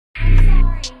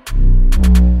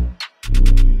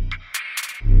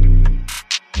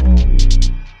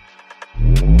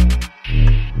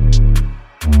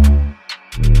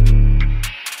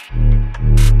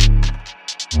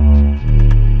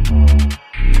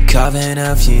Coughing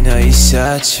up, you know you're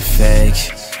such a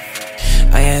fake.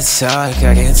 I can't talk,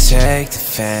 I can't take the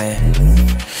fame.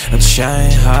 I'm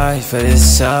trying hard, but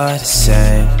it's all the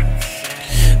same.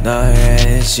 No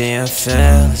energy, I'm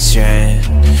feeling drained.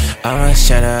 I'ma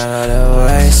shine out all the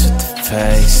ways with the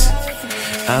pace.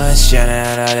 I'ma shine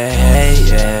out all the hate,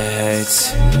 yeah, it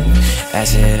hurts.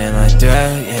 Acid in my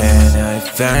throat, yeah, I know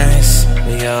it burns.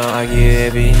 We gon' argue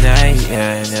every night,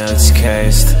 yeah, I know it's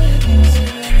cursed.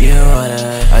 You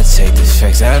wanna, I take the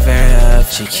facts, I burn up.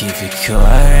 She keep it cool,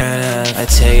 I run up. I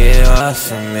take it off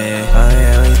from me. I'm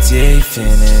really deep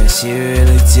in this, you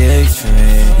really deep for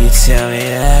me. You tell me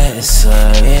that it's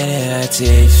love, it ain't that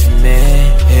deep for me.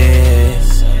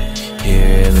 You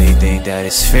really think that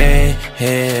it's free?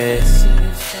 It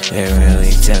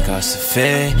really don't cost a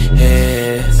fee.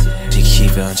 She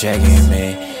keep on dragging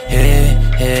me.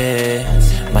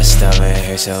 My stomach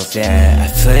hurts so bad,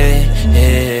 I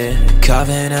plead.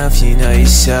 Coughing up, you know you're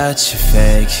such a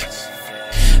fake.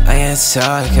 I can't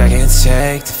talk, I can't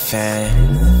take the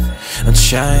fame. I'm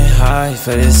trying hard,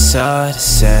 but it's all the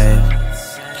same.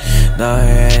 No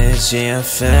energy, I'm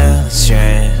feeling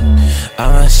drained.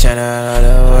 I'ma shine out all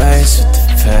the ways with the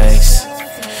pace.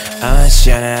 I'ma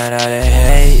shine out all the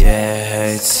hate, yeah,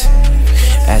 it hurts.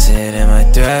 Acid in my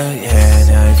throat, yeah, I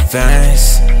know it burns.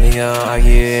 We gon'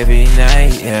 argue every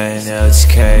night, yeah, I know it's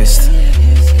cursed.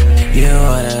 You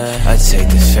wanna, I take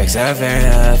the facts, I burn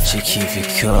up. She keep it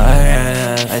cool, I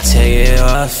run up. I take it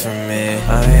off from me.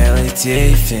 I'm really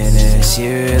deep in this,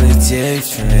 you really deep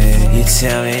for me. You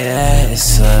tell me that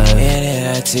it's love, it ain't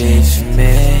that deep for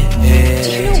me.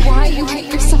 Do you know why you hate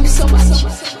yourself so much?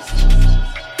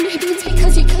 Maybe it's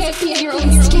because you can't be in your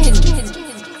own skin.